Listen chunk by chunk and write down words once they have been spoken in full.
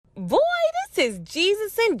Boy, this is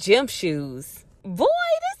Jesus and Gym Shoes. Boy,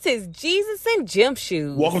 this is Jesus and Gym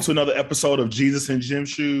Shoes. Welcome to another episode of Jesus and Gym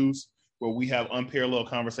Shoes, where we have unparalleled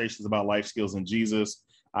conversations about life skills and Jesus.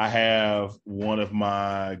 I have one of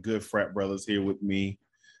my good frat brothers here with me,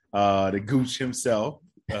 the Gooch himself,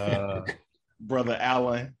 Brother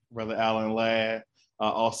Allen Ladd,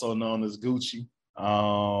 also known as Gucci.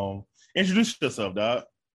 Introduce yourself, dog.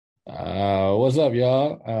 What's up,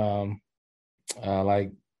 y'all?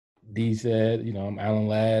 Like D said, I'm Allen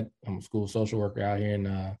Ladd. I'm a school social worker out here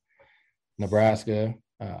in Nebraska.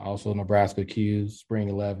 Also Nebraska Qs, Spring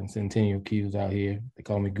 11, Centennial Qs out here. They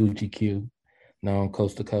call me Gucci Q, known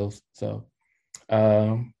coast to coast. So,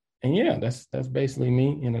 and yeah, that's basically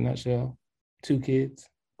me in a nutshell. 2 kids.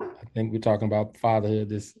 I think we're talking about fatherhood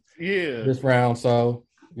this round. So,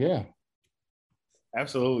 yeah.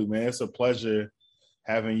 Absolutely, man. It's a pleasure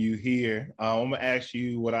having you here. I'm going to ask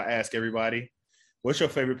you what I ask everybody. What's your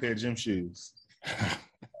favorite pair of gym shoes? I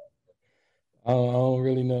don't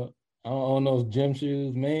really know. I don't own those gym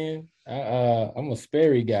shoes, man. I'm a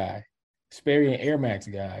Sperry guy, Sperry and Air Max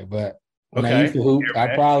guy. But when I used to hoop,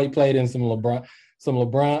 I probably played in some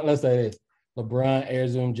LeBron. Let's say this: LeBron Air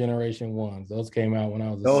Zoom Generation 1s. Those came out when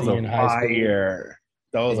I was a senior in high school.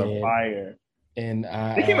 Those are fire. And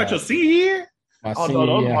they came out your senior year. My senior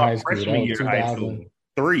year in high school. Freshman year in high school.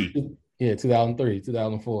 2003. Yeah, 2003,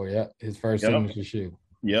 2004. Yep, his first signature shoe.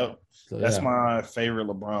 Yep, so, that's my favorite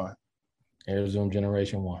LeBron. Air Zoom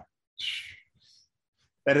Generation 1.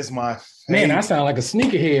 That is my favorite. Man, I sound like a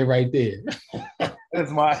sneakerhead right there.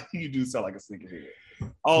 You do sound like a sneakerhead.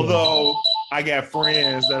 Although I got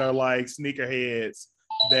friends that are like sneakerheads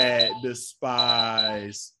that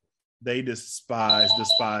despise LeBrons.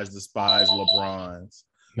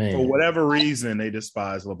 Man. For whatever reason, they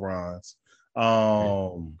despise LeBrons.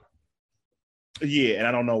 Yeah, and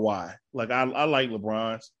I don't know why. Like I like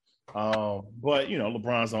LeBrons, but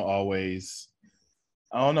LeBrons don't always.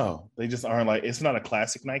 I don't know. They just aren't like. It's not a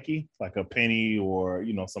classic Nike, like a Penny or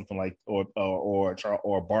something like or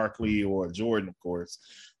Barkley or Jordan, of course.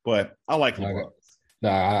 But I like LeBrons.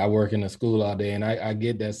 I work in a school all day, and I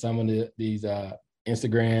get that some of these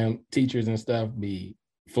Instagram teachers and stuff be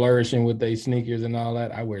flourishing with their sneakers and all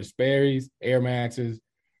that. I wear Sperry's, Air Maxes,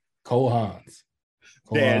 Cole Haans.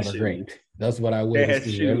 Cole Haans are great. That's what I wear to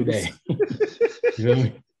school every day. You feel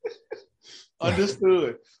me?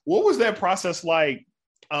 Understood. What was that process like?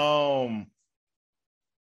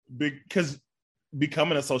 Because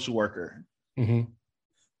becoming a social worker,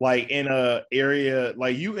 like in a area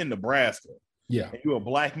like you in Nebraska, and you're a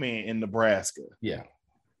Black man in Nebraska,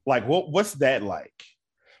 like what's that like?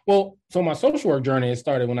 Well, so my social work journey, it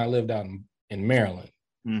started when I lived out in Maryland.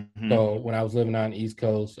 Mm-hmm. So when I was living out on the East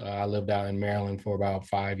Coast, I lived out in Maryland for about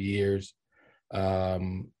 5 years.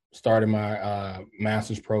 Started my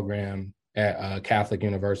master's program at Catholic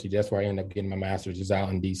University. That's where I ended up getting my master's, is out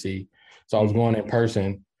in DC. So I was going in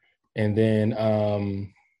person. And then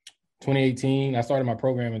 2018, I started my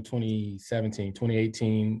program in 2017.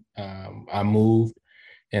 2018, I moved,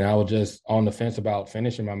 and I was just on the fence about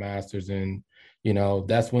finishing my master's. And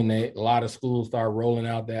that's when a lot of schools start rolling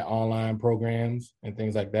out that online programs and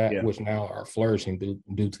things like that, which now are flourishing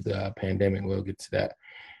due to the pandemic. We'll get to that.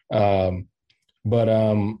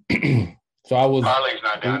 So I was. Harley's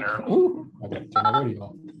not down there. I got to turn my radio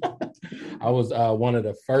on. I was one of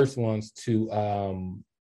the first ones to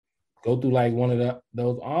go through like one of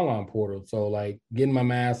those online portals. So like getting my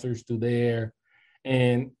master's through there,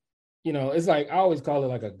 and it's like I always call it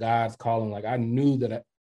like a God's calling. Like I knew that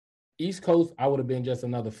East Coast, I would have been just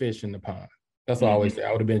another fish in the pond. That's what I always say.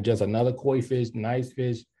 I would have been just another koi fish, nice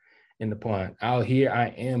fish in the pond. Out here, I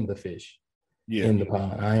am the fish in the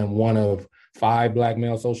pond. I am one of 5 Black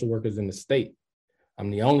male social workers in the state. I'm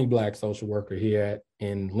the only Black social worker here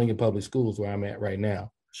in Lincoln Public Schools, where I'm at right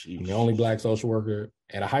now. Jeez. I'm the only Black social worker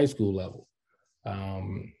at a high school level.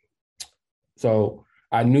 So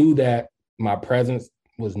I knew that my presence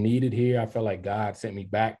was needed here. I felt like God sent me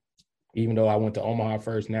back, even though I went to Omaha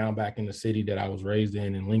first, now I'm back in the city that I was raised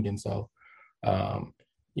in Lincoln. So,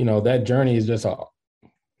 that journey is just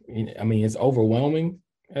it's overwhelming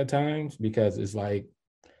at times, because it's like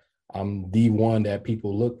I'm the one that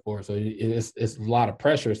people look for. So it's a lot of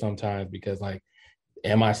pressure sometimes, because like,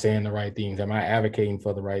 am I saying the right things? Am I advocating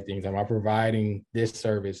for the right things? Am I providing this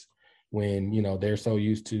service when, they're so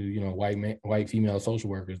used to, white female social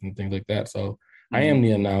workers and things like that. So I am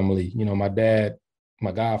the anomaly. My dad,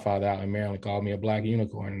 my godfather out in Maryland, called me a Black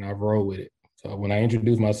unicorn, and I've rolled with it. So when I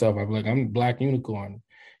introduce myself, I'm like, I'm a Black unicorn.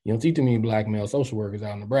 You don't see too many Black male social workers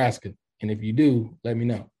out in Nebraska. And if you do, let me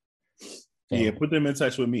know. So, put them in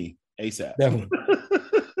touch with me ASAP.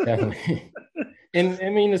 Definitely. And I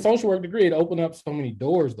mean, the social work degree, it opened up so many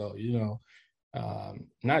doors though,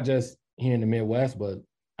 not just here in the Midwest, but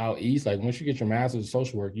out East. Like once you get your master's of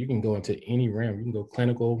social work, you can go into any realm. You can go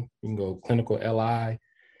clinical LI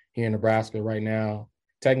here in Nebraska right now.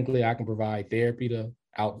 Technically, I can provide therapy to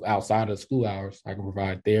outside of school hours. I can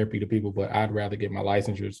provide therapy to people, but I'd rather get my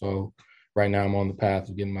licensure. So right now I'm on the path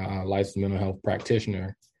of getting my licensed mental health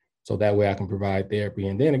practitioner. So that way I can provide therapy.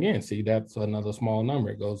 And then again, see, that's another small number.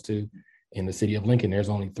 It goes to, in the city of Lincoln, there's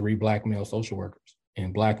only 3 Black male social workers,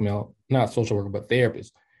 and Black male, not social worker, but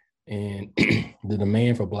therapists. And the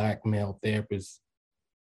demand for Black male therapists,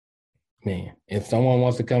 man, if someone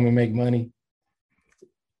wants to come and make money,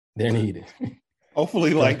 they're needed.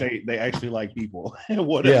 Hopefully, like they actually like people and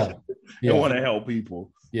want to help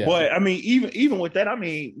people. Yeah. But I mean, even with that, I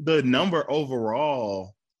mean, the number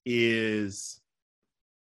overall is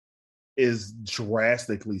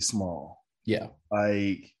drastically small. Yeah,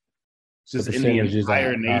 like just in the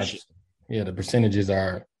entire nation. The percentages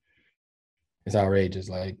it's outrageous.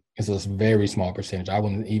 Like it's a very small percentage. I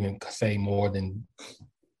wouldn't even say more than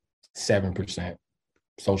 7%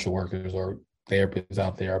 social workers or therapists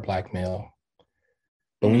out there are Black male.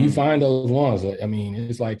 But when you find those ones, I mean,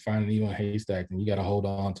 it's like finding even a haystack, and you got to hold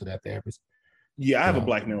on to that therapist. Yeah, I have a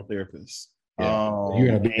Black male therapist. Yeah. You're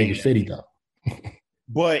in a bigger city though.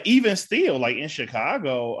 But even still, like in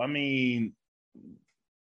Chicago, I mean,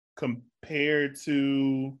 compared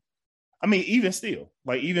to, I mean, even still,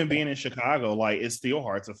 like even being in Chicago, like it's still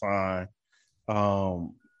hard to find. There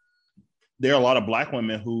are a lot of Black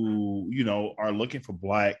women who, are looking for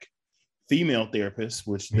Black female therapists,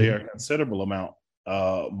 which they are a considerable amount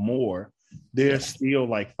more. They're still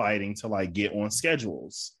like fighting to like get on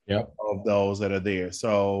schedules of those that are there.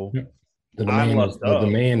 So the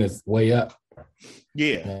demand is way up.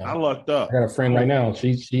 Yeah, I lucked up. I got a friend right now.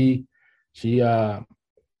 She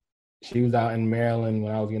was out in Maryland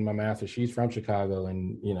when I was getting my master's. She's from Chicago,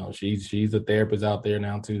 and she's a therapist out there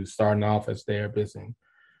now too, starting off as therapist,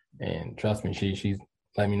 and trust me, she's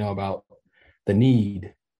let me know about the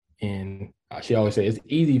need. And she always says it's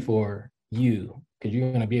easy for you because you're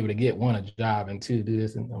going to be able to get one, a job, and 2, do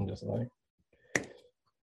this. And I'm just like,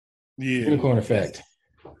 unicorn effect.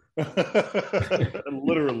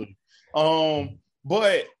 Literally.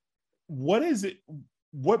 But what is it?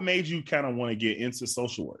 What made you kind of want to get into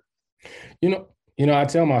social work? I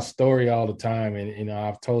tell my story all the time, and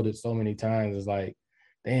I've told it so many times. It's like,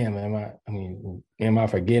 damn, am I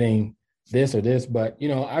forgetting this or this? But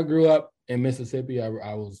I grew up in Mississippi. I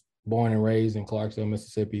was born and raised in Clarksville,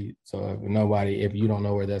 Mississippi. So if you don't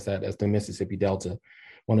know where that's at, that's the Mississippi Delta,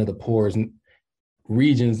 one of the poorest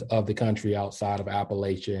regions of the country outside of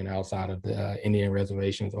Appalachia and outside of the Indian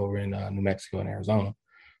reservations over in New Mexico and Arizona.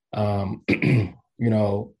 My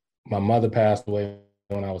mother passed away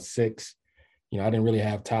when I was 6. I didn't really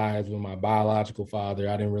have ties with my biological father.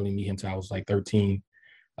 I didn't really meet him until I was like 13.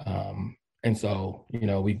 And so,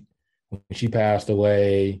 when she passed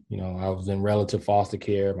away, I was in relative foster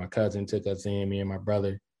care. My cousin took us in, me and my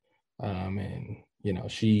brother. And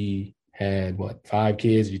she had 5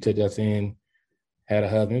 kids. She took us in, had a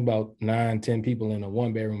husband, about 9-10 people in a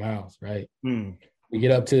 1-bedroom house, right? We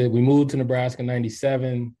moved to Nebraska in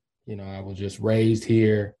 97. I was just raised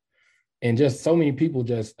here, and just so many people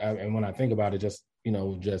and when I think about it, just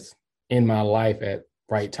in my life at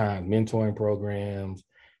right times, mentoring programs,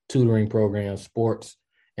 tutoring programs, sports,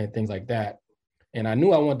 and things like that. And I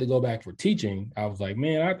knew I wanted to go back for teaching. I was like,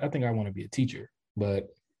 man, I think I want to be a teacher, but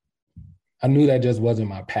I knew that just wasn't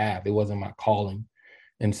my path. It wasn't my calling.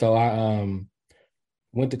 And so I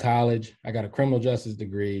went to college. I got a criminal justice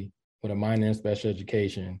degree with a minor in special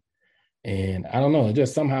education. And I don't know,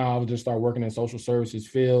 just somehow I would just start working in social services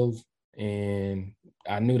fields. And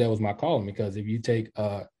I knew that was my calling, because if you take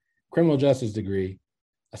a criminal justice degree,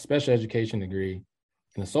 a special education degree,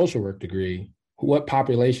 and a social work degree, what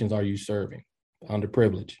populations are you serving?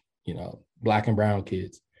 Underprivileged, Black and brown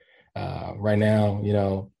kids. Right now,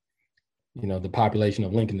 the population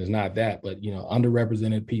of Lincoln is not that, but,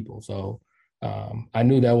 underrepresented people. So I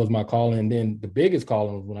knew that was my calling. And then the biggest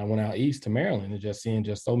calling was when I went out east to Maryland, and just seeing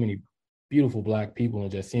just so many beautiful Black people,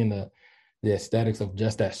 and just seeing the aesthetics of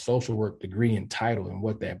just that social work degree and title and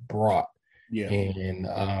what that brought. Yeah. And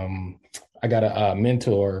I got a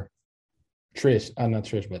mentor, Tish. Her name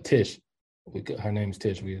is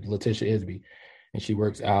Tish. Letitia Isby, and she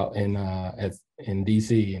works out in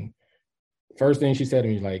DC. And first thing she said to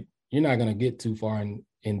me was like, "You're not gonna get too far in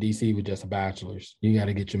DC with just a bachelor's. You got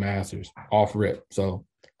to get your master's off rip. So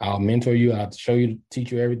I'll mentor you. I'll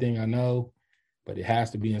teach you everything I know, but it has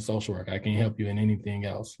to be in social work. I can't help you in anything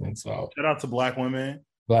else." And so shout out to Black women.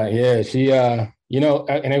 But yeah, she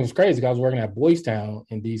And it was crazy because I was working at Boys Town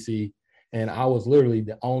in DC, and I was literally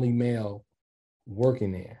the only male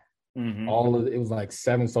working there. Mm-hmm. It was like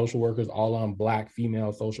 7 social workers, all on Black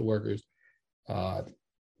female social workers.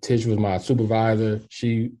 Tish was my supervisor.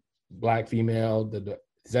 She Black female. The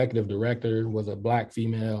executive director was a Black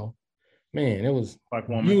female. Man, it was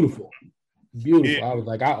beautiful. Yeah. I was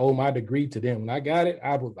like, I owe my degree to them. When I got it,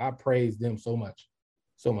 I praised them so much.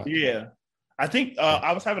 Yeah, I think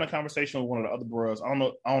I was having a conversation with one of the other bros. I don't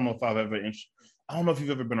know if you've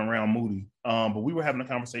ever been around Moody, but we were having a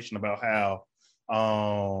conversation about how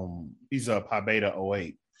he's a Pi Beta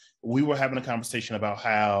 08. We were having a conversation about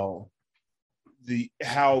how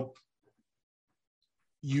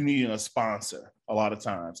you need a sponsor a lot of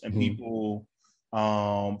times, and people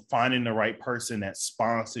finding the right person that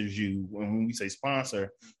sponsors you. When we say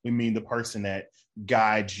sponsor, we mean the person that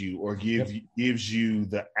guides you or gives you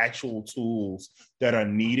the actual tools that are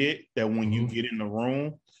needed, that when you get in the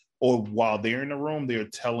room or while they're in the room, they're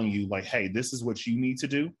telling you like, hey, this is what you need to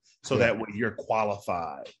do. So that way you're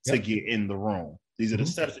qualified to get in the room. These are the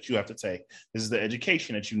steps that you have to take. This is the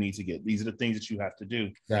education that you need to get. These are the things that you have to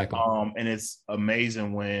do. Exactly. And it's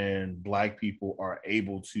amazing when Black people are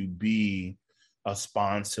able to be a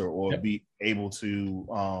sponsor or be able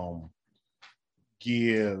to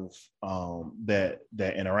give that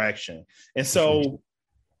interaction. And so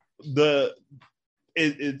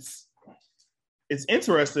it's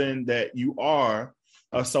interesting that you are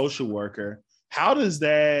a social worker. How does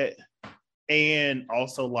that, and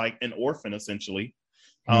also like an orphan essentially,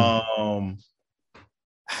 how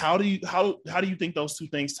do you think those two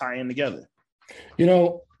things tie in together?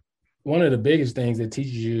 One of the biggest things that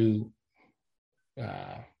teaches you,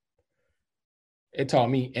 it taught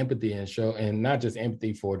me empathy and not just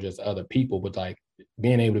empathy for just other people, but like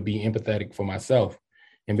being able to be empathetic for myself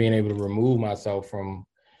and being able to remove myself from,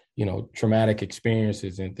 traumatic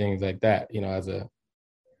experiences and things like that, as a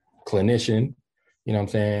clinician. You know what I'm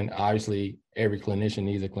saying? Obviously, every clinician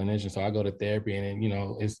needs a clinician. So I go to therapy and,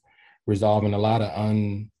 it's resolving a lot of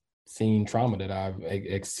unseen trauma that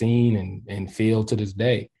I've seen and feel to this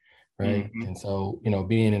day. Right. Mm-hmm. And so,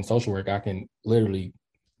 being in social work, I can literally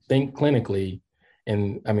think clinically.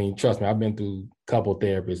 And I mean, trust me, I've been through a couple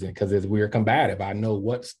therapists because we're combative. I know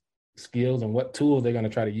what skills and what tools they're going to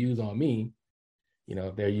try to use on me.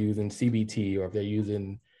 If they're using CBT or if they're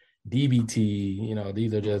using DBT,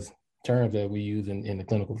 these are just terms that we use in the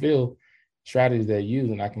clinical field, strategies they use,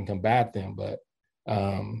 and I can combat them. But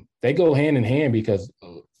they go hand in hand because,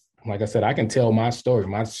 like I said, I can tell my story.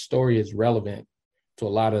 My story is relevant to a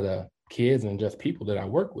lot of the kids and just people that I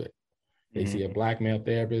work with. They see a Black male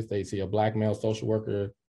therapist, they see a Black male social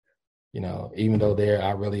worker, even though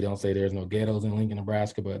I really don't say there's no ghettos in Lincoln,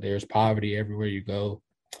 Nebraska, but there's poverty everywhere you go.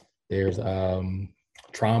 There's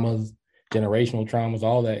traumas, generational traumas,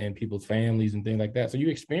 all that in people's families and things like that. So you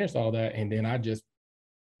experience all that. And then I just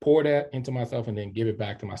pour that into myself and then give it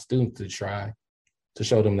back to my students to try to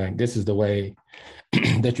show them like, this is the way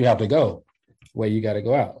that you have to go, way you got to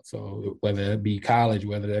go out. So whether that be college,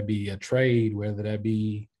 whether that be a trade, whether that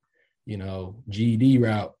be, GED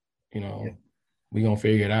route, we're going to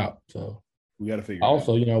figure it out. So we got to figure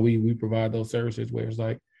also, it out. We provide those services where it's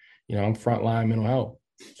like, I'm frontline mental health.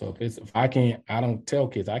 So if I don't tell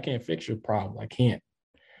kids, I can't fix your problem. I can't,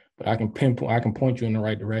 but I can point you in the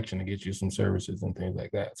right direction to get you some services and things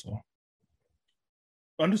like that. So.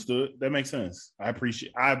 Understood. That makes sense. I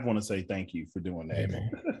want to say thank you for doing that.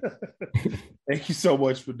 Hey, thank you so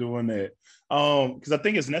much for doing that. Because I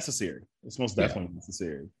think it's necessary. It's most definitely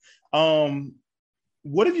necessary.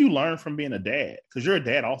 What have you learned from being a dad? Because you're a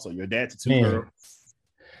dad also. You're a dad to 2 girls.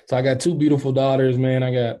 So I got 2 beautiful daughters, man.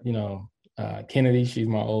 I got, Kennedy, she's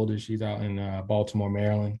my oldest. She's out in Baltimore,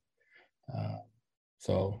 Maryland.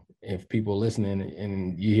 So if people listening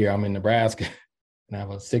and you hear I'm in Nebraska and I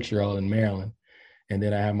have a 6-year-old in Maryland, and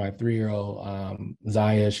then I have my 3-year-old,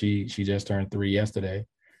 Zaya, she just turned 3 yesterday.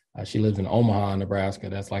 She lives in Omaha, Nebraska.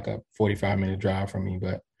 That's like a 45-minute drive from me.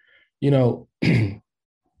 But,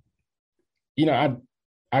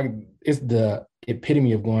 it's the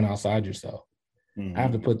epitome of going outside yourself. Mm-hmm. I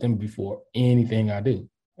have to put them before anything I do.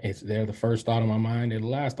 They're the first thought of my mind. They're the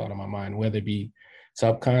last thought of my mind, whether it be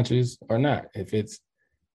subconscious or not. If it's,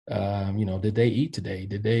 did they eat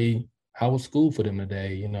today? How was school for them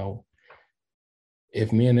today?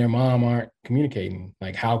 If me and their mom aren't communicating,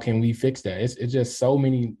 like, how can we fix that? It's just so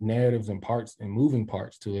many narratives and parts and moving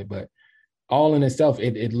parts to it. But all in itself,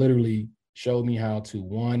 it literally showed me how to,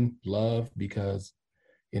 one, love, because,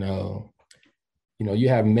 you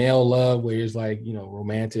have male love where it's like,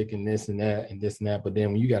 romantic and this and that and this and that. But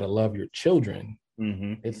then when you got to love your children,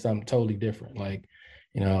 it's something totally different. Like,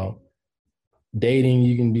 dating,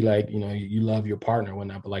 you can be like, you love your partner,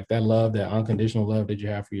 whatnot, but like that love, that unconditional love that you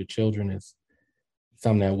have for your children is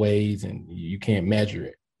something that weighs and you can't measure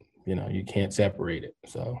it. You can't separate it.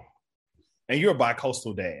 So. And you're a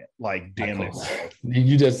bi-coastal dad, like damn it.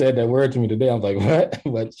 You just said that word to me today. I was like, what?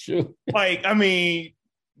 What's true? Like, I mean,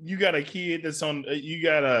 you got a kid you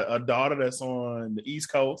got a daughter that's on the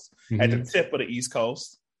East Coast, at the tip of the East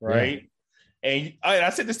Coast, right? Yeah. And I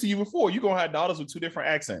said this to you before, you're going to have daughters with 2 different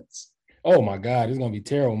accents. Oh my God, it's going to be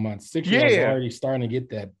terrible. My 6-year-old is already starting to get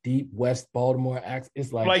that deep West Baltimore accent.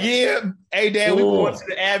 It's like, hey, Dad, we going to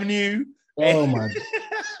the Avenue. Oh my!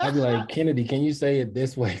 I'd be like, Kennedy, can you say it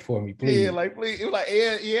this way for me, please? Yeah, like please. It was like,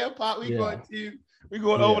 yeah, Pop, we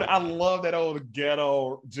going over there. I love that old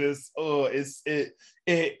ghetto. Just I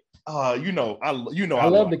love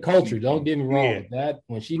the culture. Don't get me wrong with that.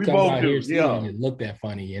 When she comes out here, she doesn't look that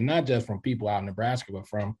funny, and not just from people out in Nebraska, but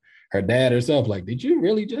from her dad herself. Like, did you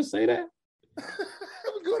really just say that?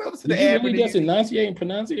 We're going up to did you really just enunciate and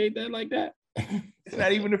pronunciate that like that? It's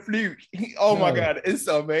not even a fluke. Oh my God, it's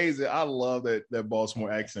amazing. I love that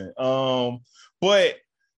Baltimore accent. But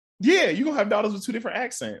yeah, you're gonna have daughters with 2 different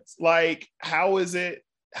accents. Like, how is it?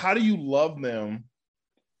 How do you love them?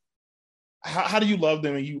 How do you love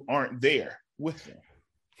them and you aren't there with them?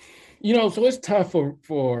 So it's tough for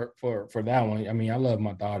that one. I mean, I love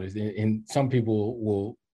my daughters, and some people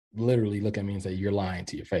will literally look at me and say, "You're lying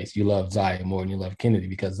to your face. You love Zaya more than you love Kennedy,"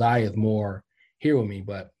 because Zaya is more here with me,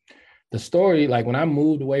 but the story, like when I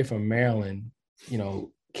moved away from Maryland,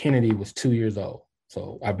 Kennedy was 2 years old.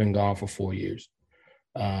 So I've been gone for 4 years.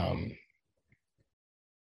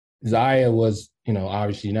 Zaya was,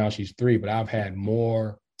 obviously now she's 3, but I've had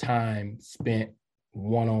more time spent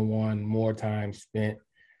one-on-one, more time spent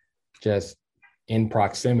just in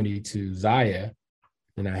proximity to Zaya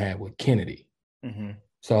than I had with Kennedy. Mm-hmm.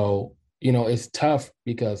 So, it's tough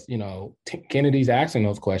because, Kennedy's asking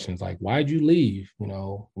those questions like, why'd you leave? When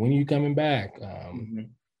are you coming back?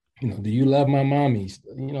 Do you love my mommies?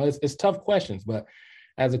 It's tough questions, but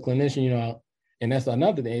as a clinician, and that's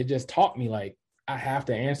another thing, it just taught me like, I have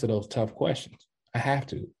to answer those tough questions. I have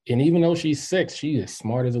to. And even though she's 6, she is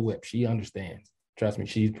smart as a whip. She understands. Trust me,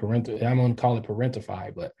 she's parental. I'm going to call it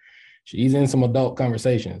parentified, but she's in some adult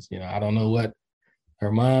conversations. I don't know what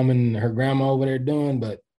her mom and her grandma over there doing,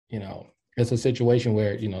 but, it's a situation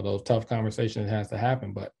where, those tough conversations has to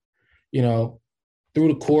happen. But, through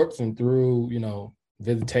the courts and through,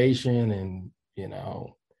 visitation and,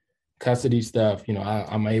 custody stuff,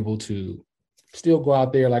 I'm able to still go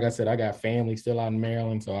out there. Like I said, I got family still out in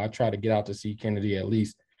Maryland. So I try to get out to see Kennedy at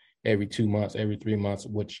least every 2 months, every 3 months,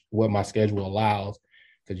 what my schedule allows.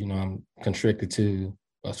 Because, I'm constricted to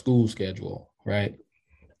a school schedule, right?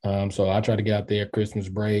 So I try to get out there Christmas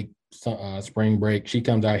break, spring break. She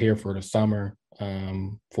comes out here for the summer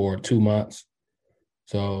for 2 months.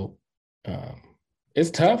 So it's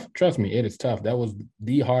tough. Trust me, it is tough. That was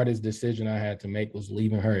the hardest decision I had to make, was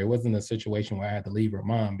leaving her. It wasn't a situation where I had to leave her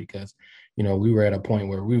mom because, we were at a point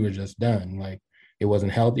where we were just done. Like, it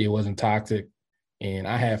wasn't healthy. It wasn't toxic. And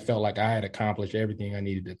I had felt like I had accomplished everything I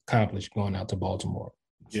needed to accomplish going out to Baltimore.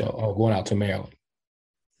 Or going out to Maryland.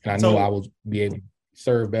 And I knew I would be able to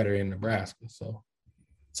serve better in Nebraska. So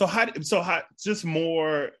how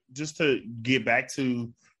just to get back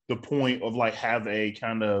to the point of like have a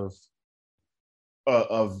kind of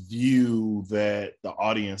a view that the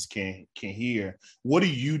audience can hear. What do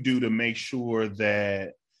you do to make sure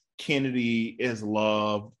that Kennedy is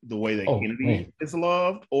loved the way that Kennedy is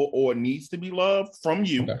loved or needs to be loved from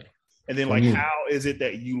you? Okay. And then how is it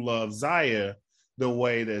that you love Zaya the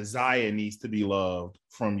way that Zaya needs to be loved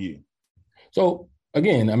from you? So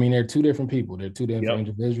again, I mean, they're 2 different people. They're 2 different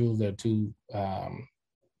individuals. They're 2,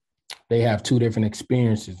 they have 2 different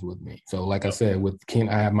experiences with me. So like I said, with Ken,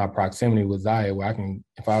 I have my proximity with Zaya where I can,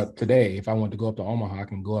 if I want to go up to Omaha, I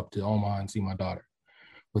can go up to Omaha and see my daughter.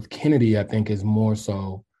 With Kennedy, I think is more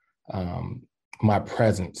so my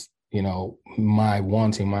presence, my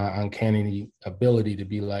wanting, my uncanny ability to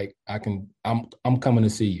be like, I'm coming to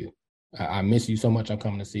see you. I miss you so much. I'm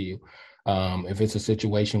coming to see you. If it's a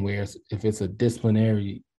situation where if it's a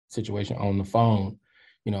disciplinary situation on the phone,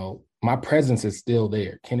 my presence is still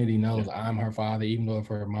there. Kennedy knows I'm her father, even though if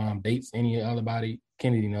her mom dates any other body,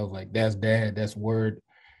 Kennedy knows like that's dad, that's word.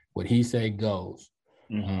 What he say goes.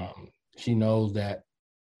 Mm-hmm. She knows that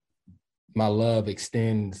my love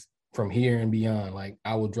extends from here and beyond. Like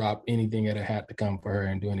I will drop anything that I had to come for her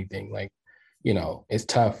and do anything. Like, it's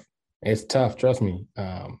tough. It's tough. Trust me.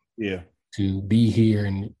 To be here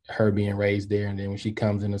and her being raised there. And then when she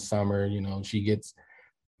comes in the summer, she gets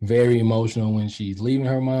very emotional when she's leaving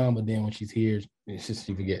her mom, but then when she's here, it's just,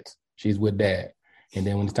 she forgets she's with dad. And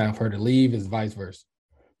then when it's time for her to leave, it's vice versa.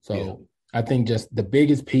 So I think just the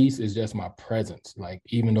biggest piece is just my presence. Like,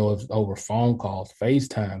 even though it's over phone calls,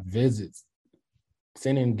 FaceTime, visits,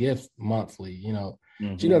 sending gifts monthly, you know,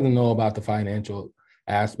 she doesn't know about the financial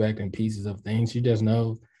aspect and pieces of things. She just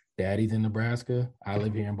knows daddy's in Nebraska. I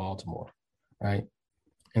live here in Baltimore. Right.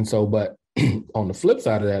 And so, but on the flip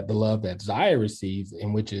side of that, the love that Zaya receives,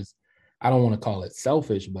 and which is, I don't want to call it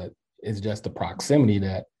selfish, but it's just the proximity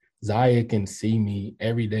that Zaya can see me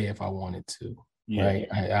every day if I wanted to. Yeah.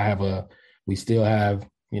 Right. We still have,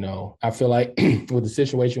 you know, I feel like with the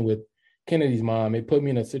situation with Kennedy's mom, it put me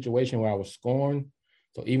in a situation where I was scorned.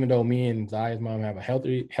 So even though me and Zaya's mom have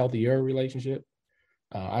a healthier relationship,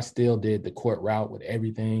 I still did the court route with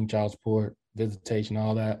everything, child support, visitation,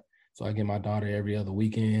 all that. So I get my daughter every other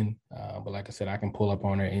weekend. But like I said, I can pull up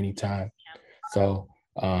on her anytime. So,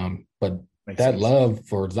 but makes that sense. Love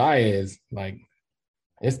for Zaya is like,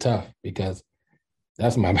 it's tough because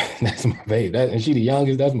that's my baby. And she the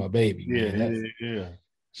youngest, that's my baby. Yeah.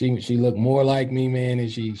 She looked more like me, man.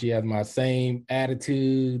 And she has my same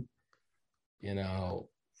attitude. You know,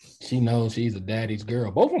 she knows she's a daddy's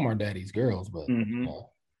girl. Both of them are daddy's girls, but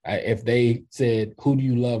if they said, who do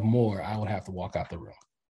you love more? I would have to walk out the room.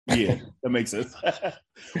 Yeah, that makes sense.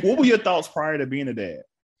 What were your thoughts prior to being a dad?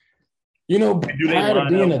 You know, prior to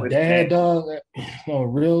being a dad, dog,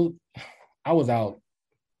 I was out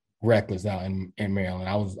reckless out in Maryland.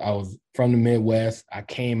 I was from the Midwest. I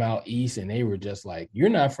came out east and they were just like, you're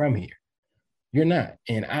not from here. You're not.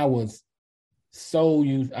 And I was so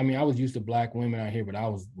used. I mean, I was used to Black women out here, but I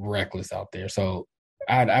was reckless out there. So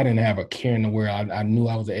I didn't have a care in the world. I knew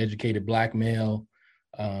I was an educated Black male,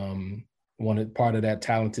 wanted part of that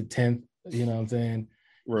talented 10th, you know what I'm saying?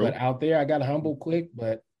 Right. But out there, I got humbled quick,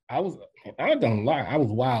 but I don't lie. I was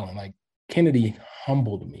wilding. Like, Kennedy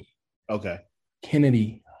humbled me. Okay.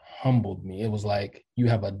 Kennedy humbled me. It was like, you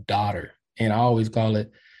have a daughter. And I always call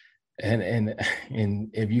it, and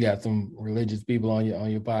if you got some religious people on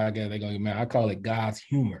your podcast, they're gonna get mad. I call it God's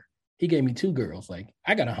humor. He gave me 2 girls. Like,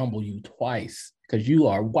 I gotta humble you twice because you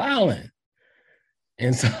are wilding.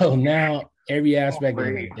 And so now every aspect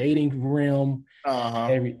in the dating realm,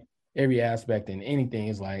 every aspect in anything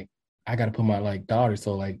is like, I gotta put my like daughter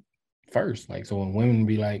first. Like, so when women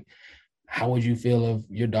be like, how would you feel if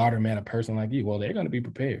your daughter met a person like you? Well, they're gonna be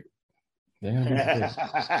prepared. They're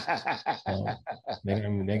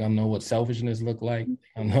gonna know what selfishness look like.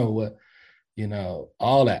 They're gonna know what, you know,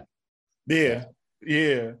 all that. Yeah.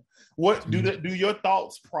 What do your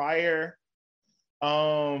thoughts prior?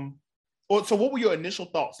 So what were your initial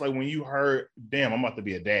thoughts like when you heard, "Damn, I'm about to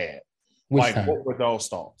be a dad"? Which time? What were those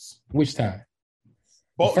thoughts? Which time?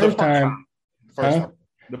 The first time.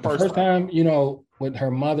 The first time, you know, with her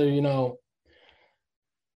mother, you know.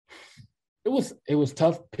 It was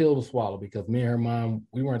tough pill to swallow because me and her mom,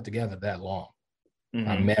 we weren't together that long.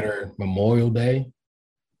 I met her Memorial Day,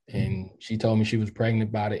 and she told me she was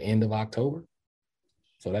pregnant by the end of October.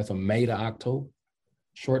 So that's a May to October,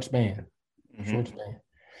 short span.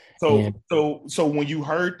 So when you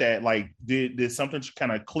heard that, like, did something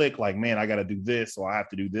kind of click? Like, man, I got to do this, or I have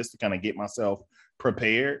to do this to kind of get myself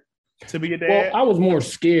prepared to be a dad? Well, I was more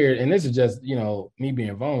scared, and this is just, you know, me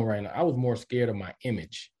being vulnerable right now. I was more scared of my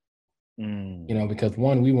image. You know, because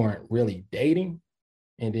one, we weren't really dating,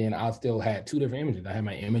 and then I still had 2 different images. I had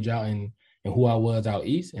my image out in who I was out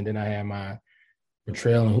east, and then I had my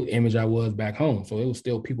portrayal and who image I was back home. So it was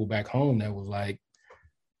still people back home that was like,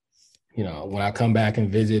 you know, when I come back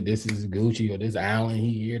and visit, this is Gucci or this Allen,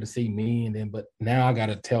 he here to see me, and then but now I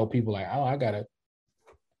gotta tell people like, oh, I got a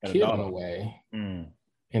kid on the way,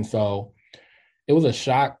 and so. It was a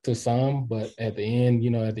shock to some, but at the end, you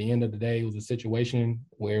know, at the end of the day, it was a situation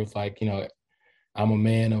where it was like, you know, I'm a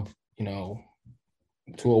man of, you know,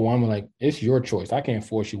 to a woman, like, it's your choice. I can't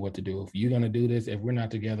force you what to do. If you're going to do this, if we're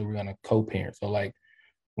not together, we're going to co-parent. So like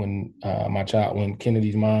when when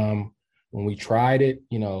Kennedy's mom, when we tried it,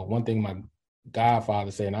 you know, one thing my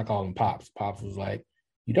godfather said, and I call him Pops, Pops was like,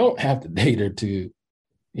 you don't have to date her to,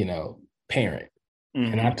 you know, parent.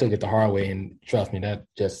 And I took it the hard way, and trust me, that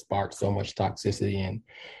just sparked so much toxicity, and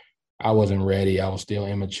I wasn't ready. I was still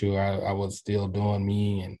immature. I was still doing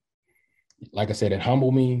me, and like I said, it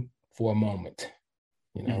humbled me for a moment,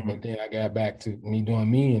 you know, but then I got back to me doing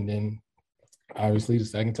me, and then obviously the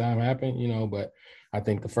second time happened, you know, but I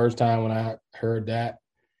think the first time when I heard that,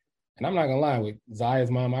 and I'm not gonna lie, with Zaya's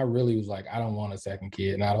mom, I really was like, I don't want a second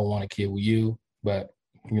kid, and I don't want a kid with you, but,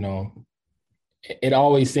 you know, it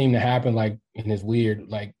always seemed to happen like in this weird,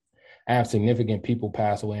 like I have significant people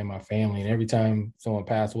pass away in my family, and every time someone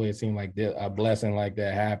passed away, it seemed like a blessing like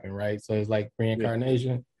that happened, right? So it's like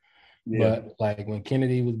reincarnation. Yeah. But like when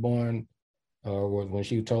Kennedy was born, or when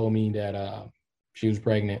she told me that she was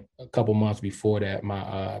pregnant a couple months before that,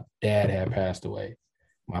 my dad had passed away,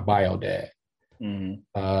 my bio dad.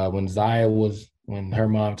 Mm-hmm. When her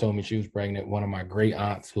mom told me she was pregnant, one of my great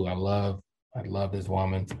aunts who I love this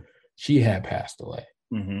woman, she had passed away.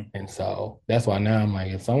 Mm-hmm. And so that's why now I'm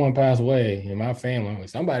like, if someone passed away in my family, I'm like,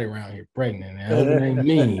 somebody around here pregnant, and I hope it ain't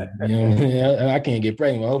me. You know, I can't get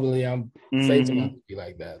pregnant. But hopefully I'm safe enough to be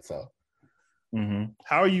like that. So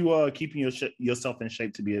how are you keeping yourself in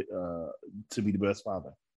shape to be the best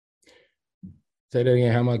father? Say that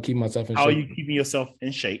again. How am I keep myself in shape? How are you keeping yourself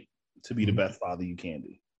in shape to be the best father you can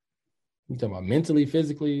be? You talking about mentally,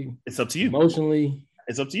 physically? It's up to you. Emotionally?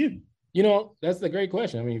 It's up to you. You know, that's a great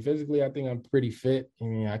question. I mean, physically, I think I'm pretty fit. I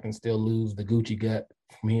mean, I can still lose the Gucci gut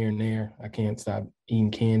from here and there. I can't stop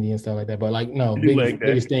eating candy and stuff like that. But like, no,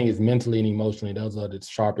 biggest thing is mentally and emotionally. Those are the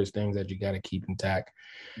sharpest things that you got to keep intact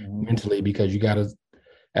mentally, because you got to,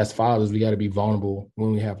 as fathers, we got to be vulnerable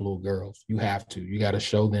when we have little girls. You have to. You got to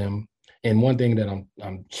show them. And one thing that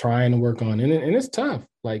I'm trying to work on, and it's tough,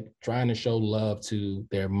 like trying to show love to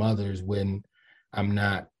their mothers when I'm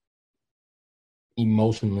not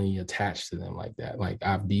emotionally attached to them like that. Like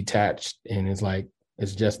I've detached, and it's like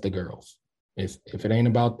it's just the girls. If it ain't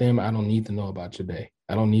about them, I don't need to know about your day.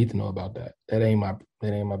 I don't need to know about that. That ain't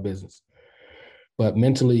my business. But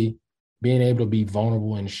mentally being able to be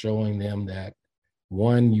vulnerable and showing them that,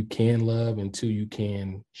 one, you can love, and two, you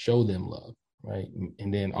can show them love, right?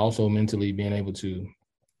 And then also mentally being able to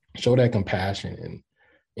show that compassion and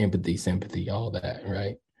empathy, sympathy, all that,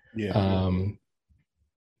 right? Yeah.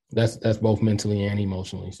 That's both mentally and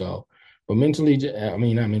emotionally. So, but mentally, I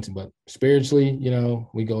mean, not mentally, but spiritually, you know,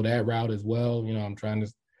 we go that route as well. You know, I'm trying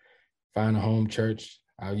to find a home church.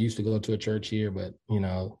 I used to go to a church here, but, you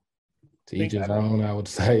know, to each his own, I would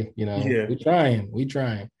say, you know, we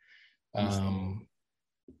trying.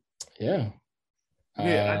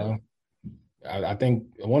 I think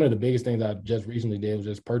one of the biggest things I just recently did was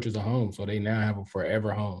just purchase a home. So they now have a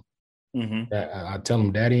forever home. That I tell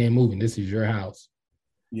them, Daddy ain't moving. This is your house.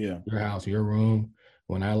 Yeah. Your house, your room.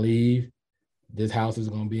 When I leave, this house is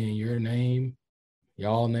going to be in your name,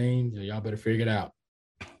 y'all names, and y'all better figure it out.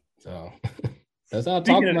 So that's how I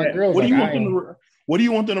talk to my girls. What do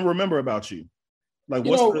you want them to remember about you? Like,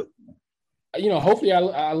 hopefully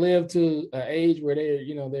I live to an age where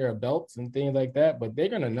they're adults and things like that, but they're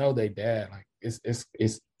going to know their dad. Like it's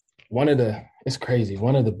crazy.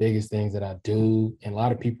 One of the biggest things that I do, and a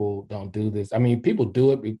lot of people don't do this. I mean, people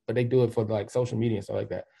do it, but they do it for like social media and stuff like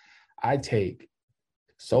that. I take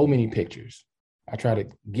so many pictures. I try to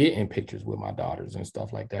get in pictures with my daughters and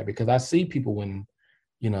stuff like that, because I see people when,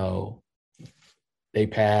 they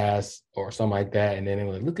pass or something like that, and then they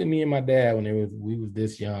were like, look at me and my dad when we was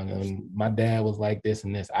this young, and my dad was like this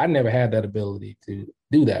and this. I never had that ability to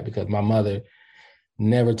do that because my mother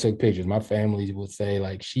never took pictures. My family would say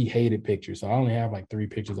like she hated pictures, so I only have like 3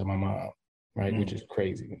 pictures of my mom, right? Which is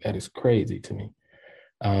crazy. That is crazy to me.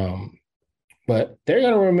 But they're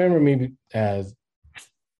gonna remember me as,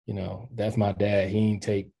 that's my dad. He ain't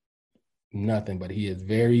take nothing, but he is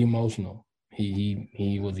very emotional.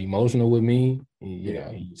 He was emotional with me.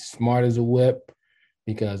 He's smart as a whip,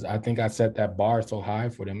 because I think I set that bar so high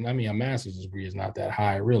for them. I mean, a master's degree is not that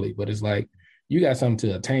high really, but it's like you got something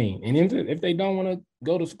to attain. And if they don't want to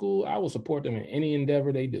go to school, I will support them in any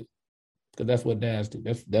endeavor they do, because that's what dads do.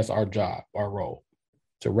 That's our job, our role,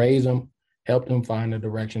 to raise them, help them find the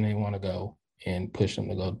direction they want to go, and push them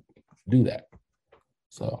to go do that.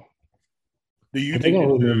 So, do you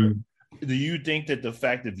think that the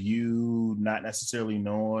fact of you not necessarily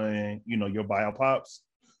knowing, your bio pops,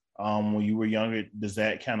 when you were younger, does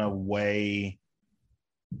that kind of weigh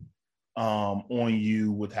on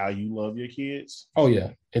you with how you love your kids? Oh yeah,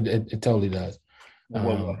 it totally does.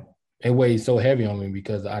 It weighs so heavy on me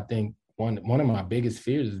because I think one of my biggest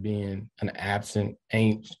fears is being an absent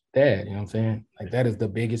dad. You know what I'm saying? Like that is the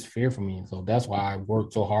biggest fear for me. So that's why I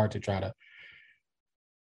work so hard to try to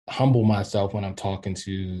humble myself when I'm talking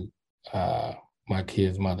to my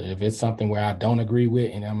kid's mother. If it's something where I don't agree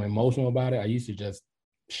with and I'm emotional about it, I used to just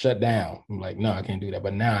shut down. I'm like, no, I can't do that.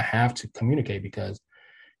 But now I have to communicate because,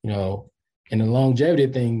 in the longevity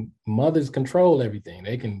thing, mothers control everything.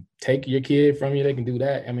 They can take your kid from you. They can do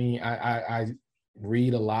that. I mean, I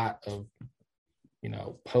read a lot of,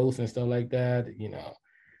 posts and stuff like that,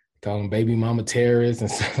 call them baby mama terrorists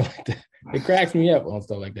and stuff like that. It cracks me up on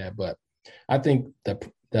stuff like that. But I think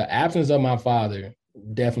the absence of my father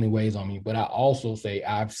definitely weighs on me. But I also say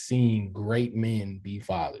I've seen great men be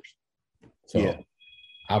fathers. So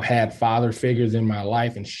I've had father figures in my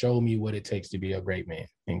life and show me what it takes to be a great man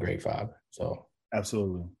and great father. So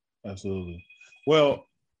absolutely. Well,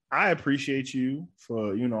 I appreciate you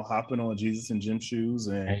for, hopping on Jesus and Gym Shoes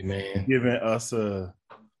and Hey, man. giving us a.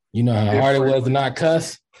 You know how hard it was to not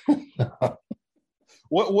cuss?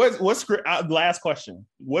 What script? Last question.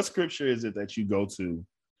 What scripture is it that you go to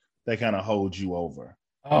that kind of holds you over?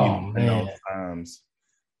 Man. In those times.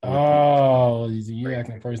 Oh, you're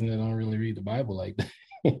acting a person that don't really read the Bible like that.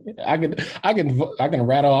 I can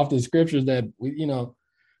rattle off the scriptures that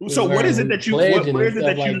So what is it that you? Where is it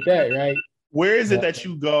that you? Like that, right? Where is it that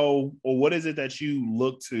you go, or what is it that you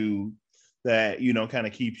look to that kind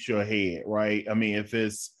of keeps your head right? I mean, if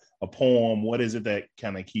it's a poem, what is it that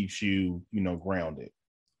kind of keeps you grounded?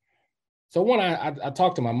 So one, I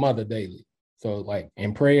talk to my mother daily. So like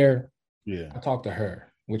in prayer, I talk to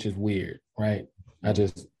her, which is weird, right? I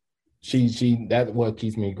just she that's what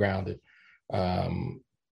keeps me grounded.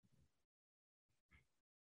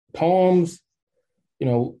 Poems, we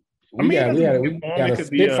got a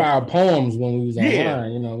Spitfire poems when we was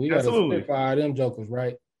online. We got a Spitfire them jokers,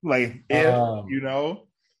 right? Like but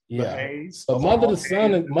Mother to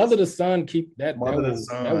Son keep that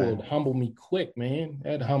will humble me quick, man.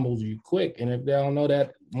 That humbles you quick. And if they don't know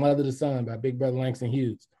that, Mother to Son by Big Brother Langston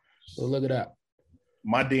Hughes. So look it up.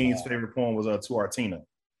 My dean's favorite poem was To Our Tina.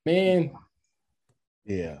 Man.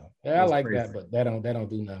 Yeah. I like crazy. That, but that don't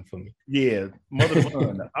do nothing for me. Yeah. Mother to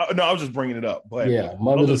Son. No, I was just bringing it up. But yeah,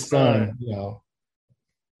 Mother to Son,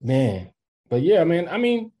 man. But yeah, man, I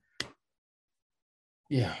mean,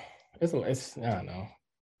 yeah, it's I don't know.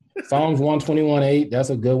 Psalms 121:8, that's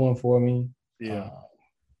a good one for me. Yeah.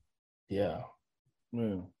 Yeah.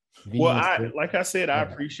 Well, like I said, I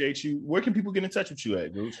appreciate you. Where can people get in touch with you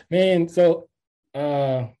at, Gooch? Man, so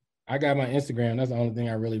I got my Instagram. That's the only thing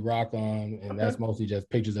I really rock on. And that's mostly just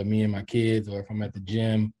pictures of me and my kids, or if I'm at the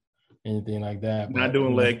gym, anything like that. Not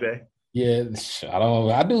doing leg day. Yeah,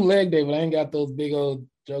 I do leg day, but I ain't got those big old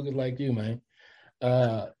jokers like you, man.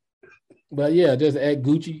 But yeah, just at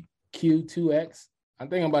Gucci Q2X. I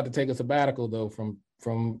think I'm about to take a sabbatical though from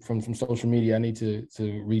some social media. I need to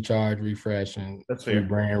recharge, refresh, and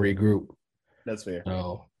rebrand, regroup. That's fair.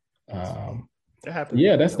 So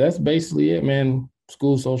yeah, that's basically it, man.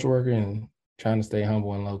 School social worker and trying to stay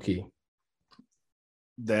humble and low key.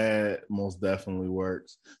 That most definitely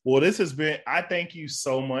works. Well, this has been, I thank you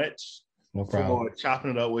so much for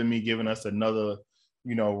chopping it up with me, giving us another,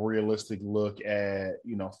 realistic look at,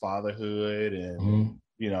 fatherhood and,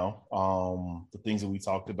 the things that we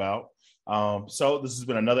talked about. So this has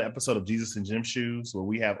been another episode of Jesus in Gym Shoes, where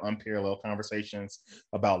we have unparalleled conversations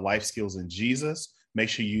about life skills in Jesus. Make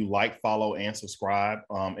sure you like, follow, and subscribe.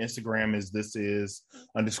 Instagram is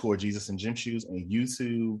 _Jesus in Gym Shoes, and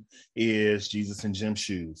YouTube is Jesus in Gym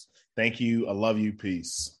Shoes. Thank you. I love you.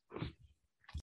 Peace.